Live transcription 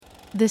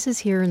This is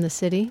here in the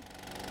city.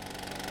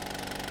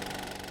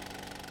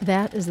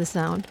 That is the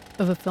sound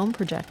of a film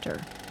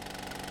projector.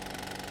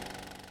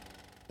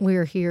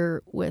 We're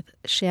here with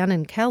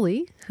Shannon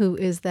Kelly, who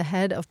is the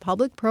head of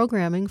public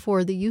programming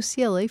for the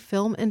UCLA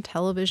Film and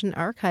Television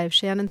Archive.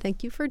 Shannon,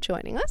 thank you for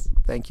joining us.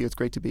 Thank you. It's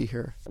great to be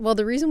here. Well,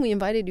 the reason we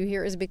invited you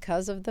here is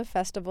because of the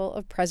Festival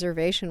of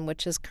Preservation,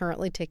 which is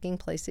currently taking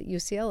place at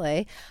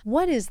UCLA.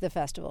 What is the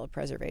Festival of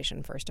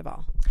Preservation, first of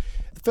all?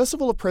 The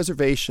Festival of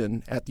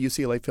Preservation at the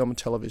UCLA Film and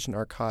Television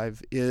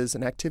Archive is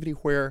an activity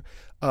where,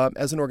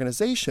 as an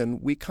organization,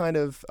 we kind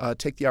of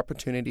take the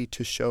opportunity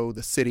to show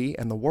the city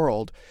and the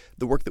world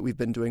the work that we've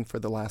been doing for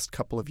the last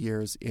couple of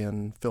years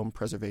in film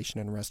preservation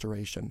and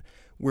restoration.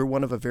 We're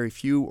one of a very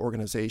few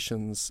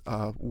organizations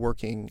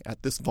working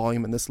at this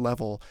volume and this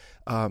level,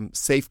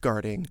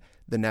 safeguarding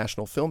the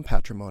national film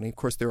patrimony. Of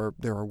course, there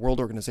are world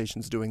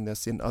organizations doing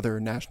this in other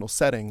national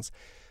settings.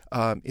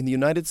 In the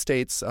United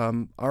States,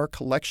 our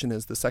collection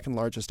is the second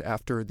largest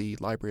after the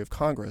Library of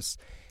Congress.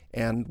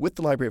 And with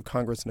the Library of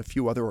Congress and a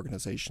few other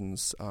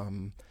organizations,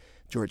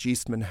 George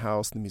Eastman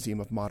House, the Museum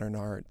of Modern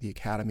Art, the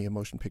Academy of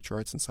Motion Picture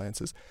Arts and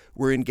Sciences,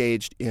 we're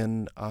engaged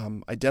in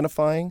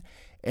identifying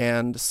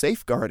and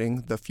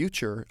safeguarding the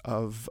future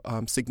of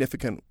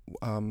significant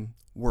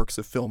works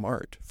of film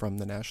art from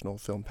the national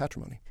film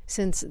patrimony.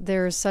 Since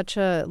there's such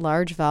a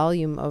large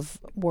volume of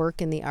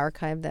work in the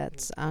archive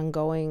that's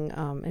ongoing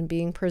and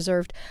being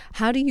preserved,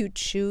 how do you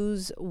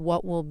choose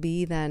what will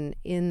be then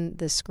in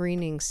the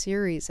screening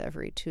series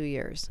every 2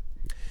 years?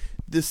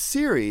 This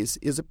series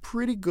is a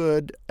pretty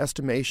good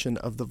estimation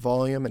of the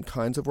volume and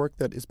kinds of work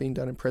that is being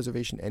done in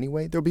preservation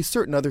anyway. There'll be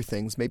certain other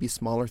things, maybe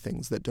smaller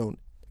things, that don't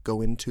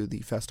go into the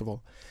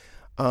festival.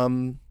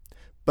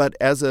 But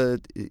so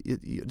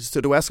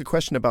to ask a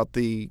question about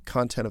the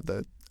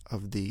content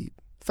of the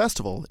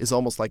festival is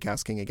almost like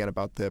asking again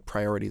about the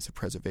priorities of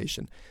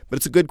preservation. But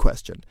it's a good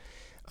question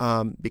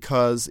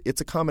because it's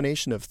a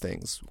combination of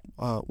things.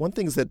 One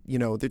thing is that,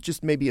 that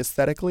just maybe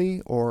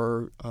aesthetically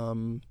or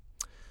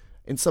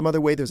in some other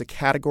way there's a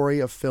category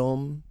of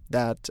film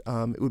that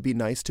it would be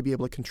nice to be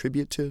able to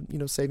contribute to,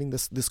 saving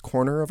this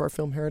corner of our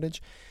film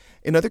heritage.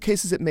 In other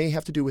cases, it may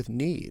have to do with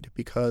need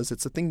because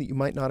it's a thing that you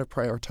might not have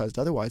prioritized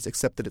otherwise,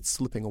 except that it's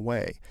slipping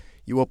away.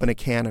 You open a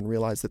can and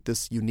realize that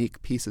this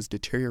unique piece is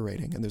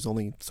deteriorating and there's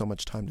only so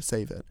much time to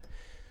save it.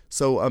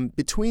 So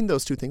between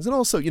those two things, and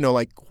also,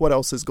 what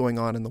else is going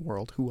on in the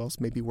world? Who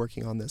else may be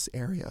working on this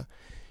area?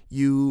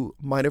 You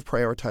might have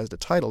prioritized a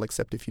title,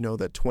 except if you know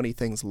that 20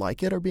 things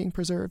like it are being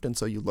preserved, and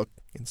so you look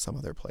in some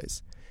other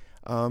place.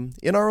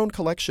 In our own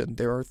collection,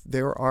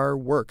 there are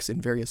works in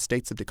various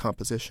states of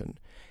decomposition.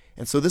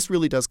 And so this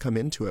really does come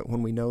into it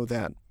when we know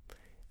that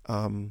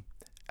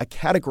a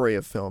category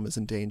of film is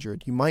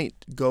endangered. You might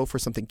go for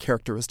something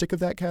characteristic of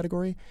that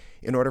category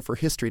in order for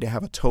history to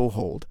have a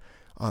toehold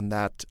on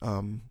that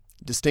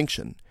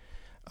distinction.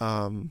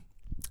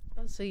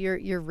 So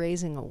you're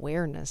raising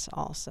awareness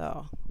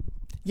also.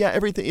 Yeah,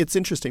 everything. It's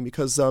interesting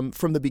because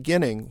from the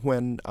beginning,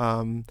 when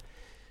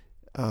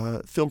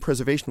film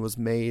preservation was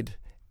made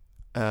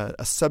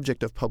a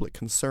subject of public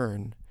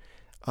concern,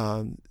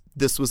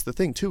 this was the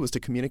thing, too, was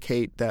to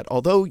communicate that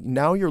although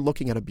now you're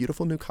looking at a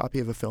beautiful new copy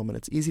of a film and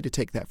it's easy to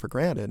take that for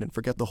granted and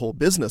forget the whole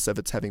business of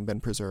its having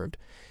been preserved,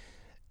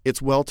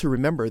 it's well to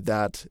remember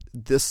that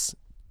this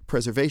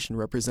preservation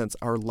represents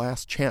our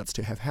last chance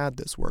to have had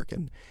this work.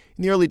 And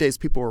in the early days,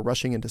 people were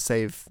rushing in to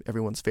save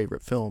everyone's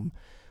favorite film.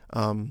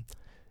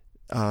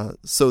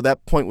 So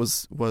that point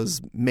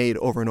was made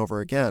over and over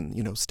again.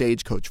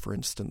 Stagecoach, for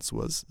instance,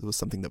 was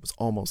something that was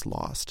almost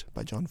lost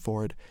by John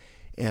Ford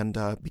and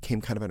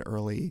became kind of an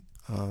early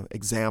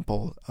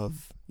example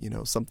of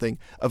something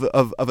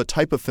of a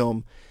type of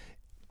film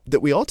that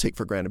we all take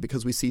for granted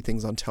because we see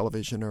things on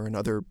television or in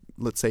other,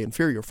 let's say,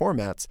 inferior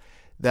formats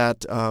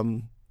that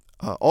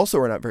also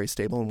are not very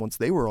stable. And once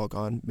they were all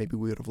gone, maybe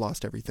we would have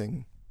lost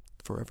everything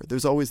forever.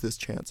 There's always this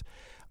chance.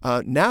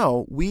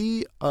 Now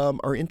we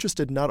are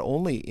interested not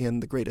only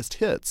in the greatest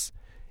hits.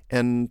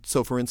 And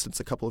so, for instance,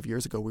 a couple of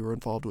years ago, we were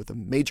involved with a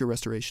major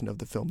restoration of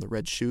the film The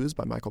Red Shoes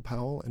by Michael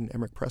Powell and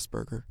Emmerich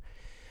Pressburger.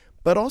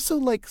 But also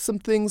like some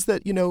things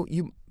that,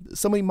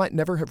 somebody might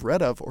never have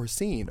read of or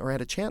seen or had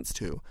a chance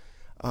to.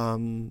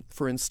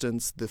 For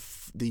instance,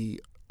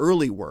 the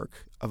early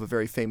work of a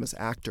very famous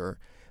actor,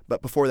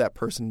 but before that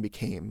person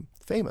became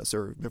famous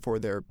or before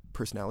their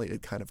personality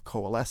had kind of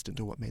coalesced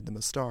into what made them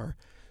a star.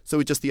 So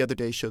we just the other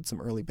day showed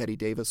some early Bette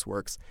Davis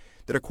works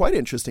that are quite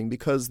interesting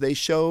because they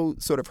show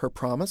sort of her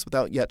promise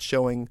without yet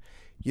showing,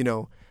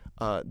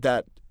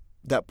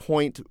 that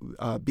point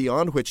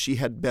beyond which she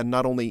had been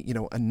not only,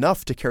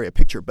 enough to carry a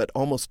picture, but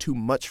almost too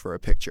much for a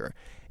picture,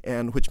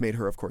 and which made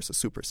her, of course, a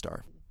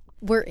superstar.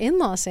 We're in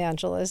Los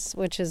Angeles,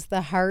 which is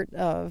the heart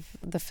of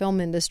the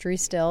film industry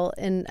still,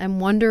 and I'm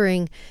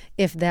wondering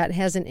if that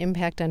has an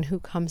impact on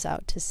who comes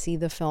out to see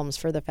the films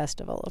for the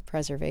Festival of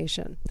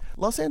Preservation.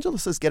 Los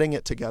Angeles is getting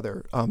it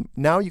together.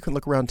 Now you can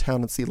look around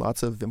town and see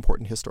lots of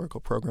important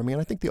historical programming,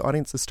 and I think the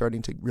audience is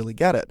starting to really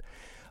get it.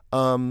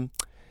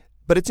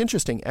 But But it's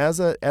interesting, as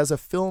a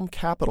film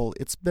capital,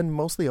 it's been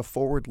mostly a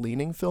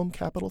forward-leaning film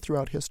capital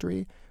throughout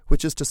history,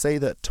 which is to say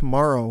that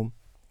tomorrow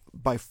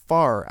by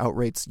far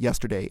outrates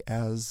yesterday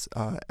as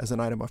an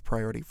item of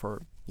priority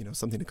for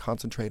something to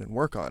concentrate and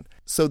work on.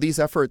 So these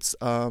efforts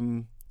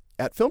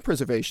at film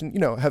preservation,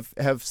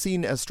 have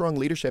seen as strong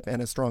leadership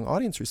and as strong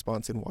audience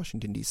response in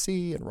Washington,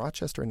 D.C. and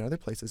Rochester and other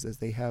places as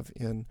they have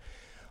in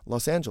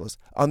Los Angeles.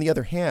 On the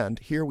other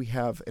hand, here we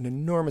have an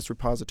enormous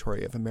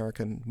repository of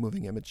American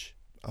moving image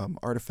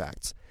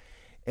artifacts.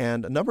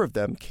 And a number of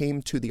them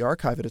came to the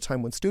archive at a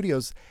time when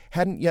studios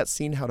hadn't yet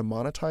seen how to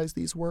monetize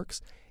these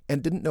works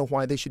and didn't know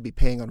why they should be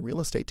paying on real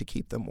estate to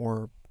keep them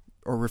or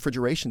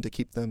refrigeration to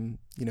keep them,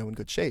 in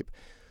good shape.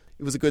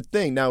 It was a good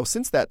thing. Now,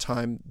 since that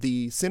time,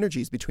 the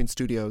synergies between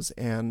studios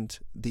and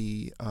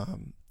the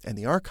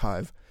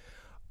archive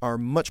are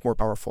much more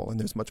powerful, and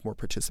there's much more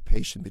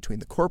participation between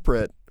the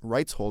corporate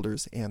rights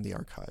holders and the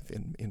archive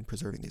in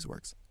preserving these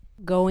works.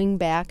 Going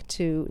back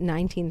to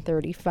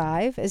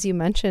 1935, as you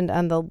mentioned,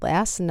 on the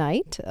last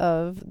night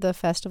of the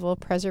Festival of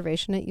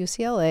Preservation at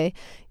UCLA,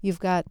 you've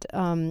got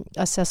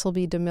a Cecil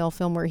B. DeMille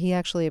film where he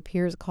actually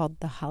appears called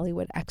The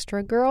Hollywood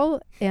Extra Girl.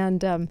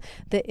 And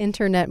the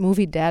Internet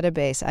Movie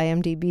Database,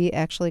 IMDb,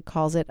 actually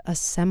calls it a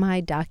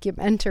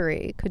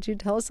semi-documentary. Could you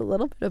tell us a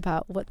little bit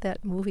about what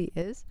that movie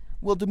is?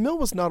 Well, DeMille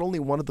was not only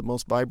one of the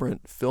most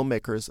vibrant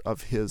filmmakers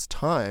of his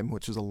time,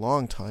 which is a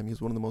long time, he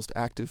was one of the most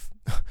active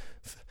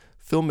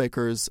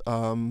filmmakers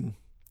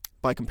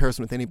by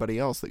comparison with anybody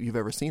else that you've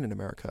ever seen in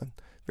America.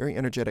 Very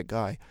energetic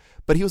guy.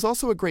 But he was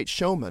also a great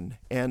showman,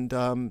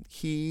 and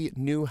he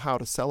knew how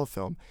to sell a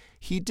film.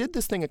 He did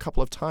this thing a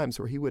couple of times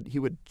where he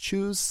would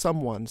choose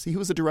someone. See, he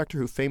was a director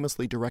who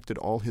famously directed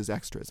all his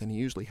extras, and he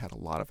usually had a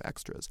lot of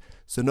extras.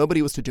 So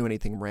nobody was to do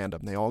anything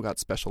random. They all got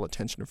special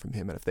attention from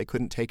him, and if they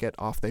couldn't take it,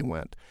 off they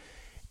went.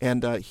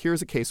 And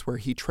here's a case where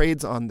he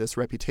trades on this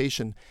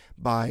reputation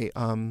by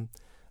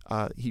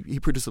he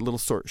produced a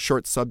little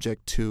short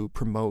subject to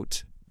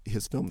promote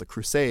his film, The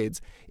Crusades,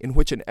 in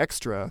which an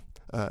extra,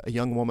 a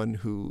young woman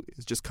who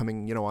is just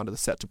coming, onto the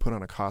set to put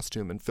on a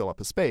costume and fill up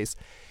a space,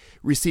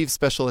 receives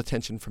special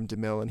attention from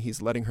DeMille, and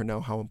he's letting her know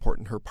how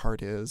important her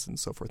part is and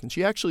so forth. And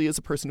she actually is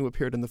a person who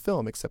appeared in the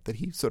film, except that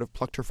he sort of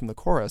plucked her from the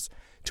chorus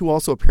to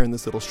also appear in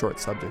this little short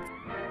subject.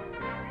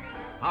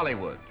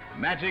 Hollywood,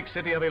 magic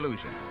city of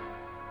illusion,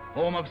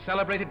 home of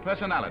celebrated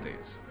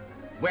personalities,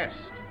 West,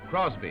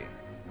 Crosby,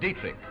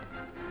 Dietrich.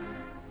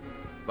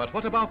 But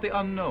what about the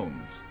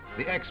unknowns,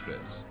 the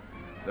extras,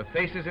 the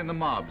faces in the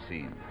mob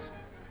scenes?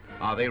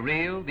 Are they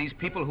real, these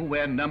people who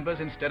wear numbers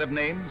instead of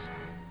names?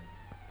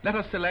 Let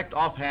us select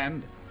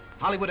offhand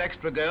Hollywood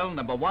Extra Girl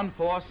number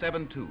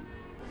 1472.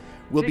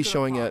 We'll be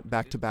showing it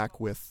back-to-back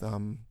with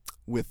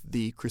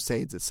The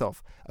Crusades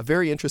itself. A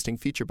very interesting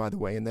feature, by the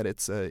way, in that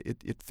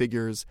it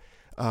figures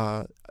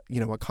a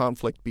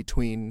conflict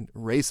between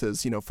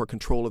races, for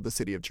control of the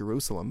city of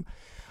Jerusalem.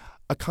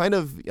 A kind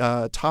of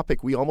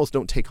topic we almost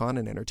don't take on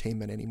in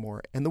entertainment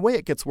anymore. And the way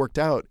it gets worked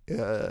out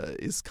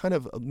is kind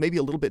of maybe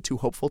a little bit too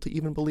hopeful to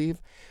even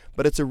believe,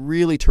 but it's a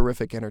really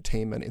terrific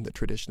entertainment in the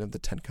tradition of the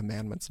Ten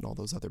Commandments and all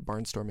those other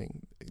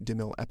barnstorming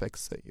DeMille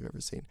epics that you've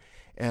ever seen.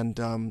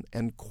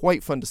 And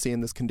quite fun to see in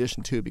this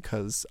condition, too,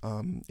 because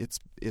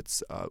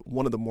it's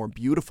one of the more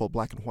beautiful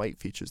black and white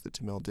features that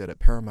DeMille did at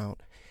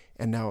Paramount,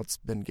 and now it's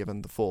been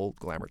given the full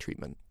glamour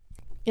treatment.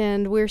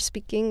 And we're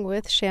speaking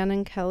with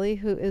Shannon Kelly,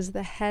 who is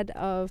the head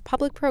of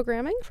public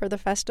programming for the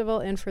festival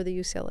and for the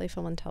UCLA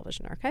Film and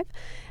Television Archive.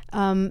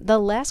 The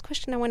last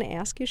question I want to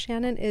ask you,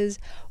 Shannon, is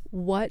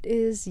what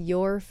is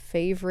your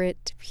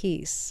favorite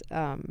piece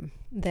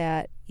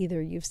that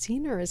either you've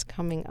seen or is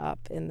coming up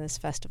in this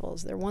festival?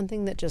 Is there one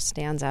thing that just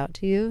stands out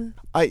to you?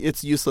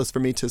 It's useless for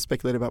me to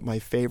speculate about my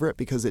favorite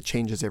because it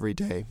changes every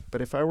day.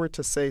 But if I were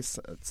to say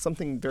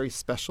something very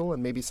special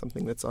and maybe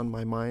something that's on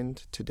my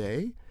mind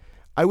today,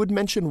 I would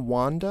mention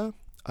Wanda,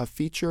 a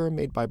feature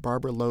made by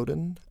Barbara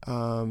Loden.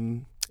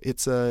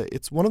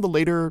 It's one of the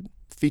later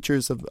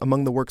features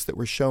among the works that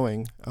we're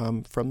showing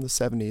from the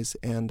 70s.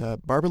 And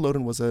Barbara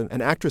Loden was an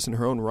actress in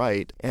her own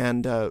right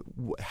and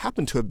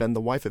happened to have been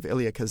the wife of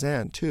Elia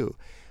Kazan, too.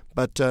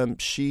 But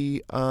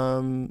she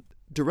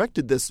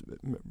directed this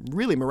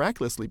really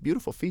miraculously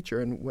beautiful feature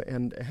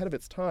and ahead of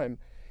its time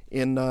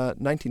in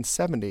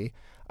 1970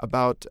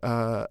 about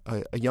a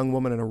young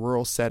woman in a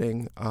rural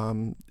setting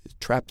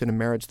trapped in a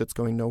marriage that's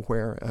going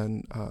nowhere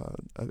and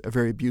a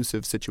very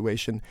abusive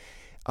situation,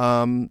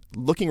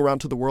 looking around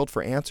to the world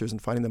for answers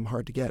and finding them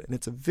hard to get. And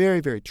it's a very,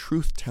 very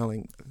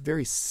truth-telling,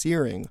 very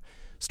searing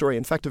story.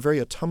 In fact, a very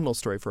autumnal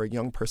story for a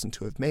young person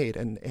to have made.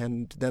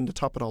 And then to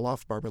top it all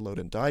off, Barbara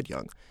Loden died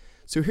young.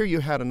 So here you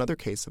had another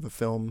case of a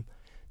film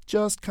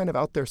just kind of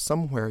out there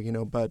somewhere,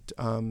 but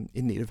in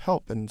need of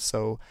help. And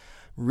so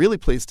really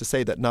pleased to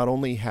say that not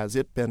only has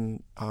it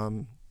been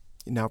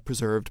now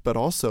preserved, but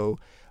also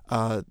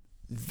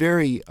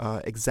very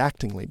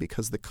exactingly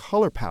because the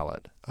color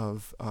palette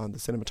of the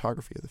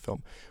cinematography of the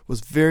film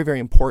was very, very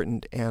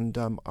important, and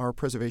our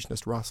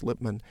preservationist Ross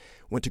Lipman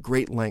went to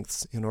great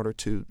lengths in order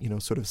to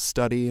sort of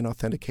study and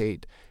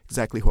authenticate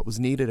exactly what was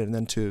needed, and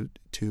then to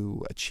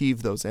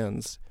achieve those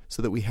ends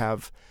so that we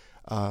have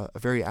a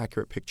very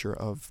accurate picture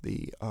of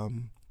the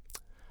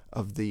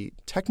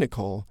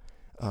technical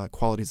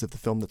qualities of the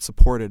film that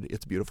supported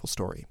its beautiful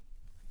story.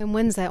 And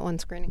when's that one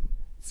screening?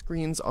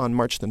 Screens on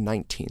March the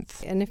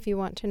 19th. And if you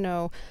want to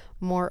know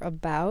more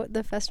about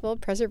the Festival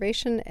of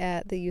Preservation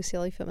at the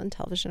UCLA Film and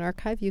Television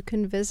Archive, you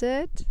can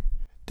visit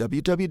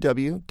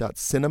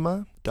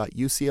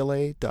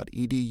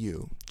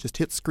www.cinema.ucla.edu. Just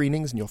hit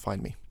screenings and you'll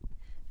find me.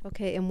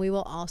 Okay, and we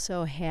will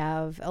also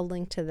have a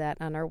link to that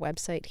on our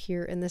website,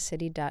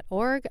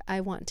 hereinthecity.org.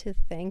 I want to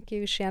thank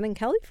you, Shannon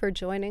Kelly, for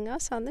joining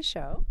us on the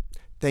show.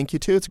 Thank you,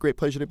 too. It's a great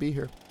pleasure to be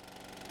here.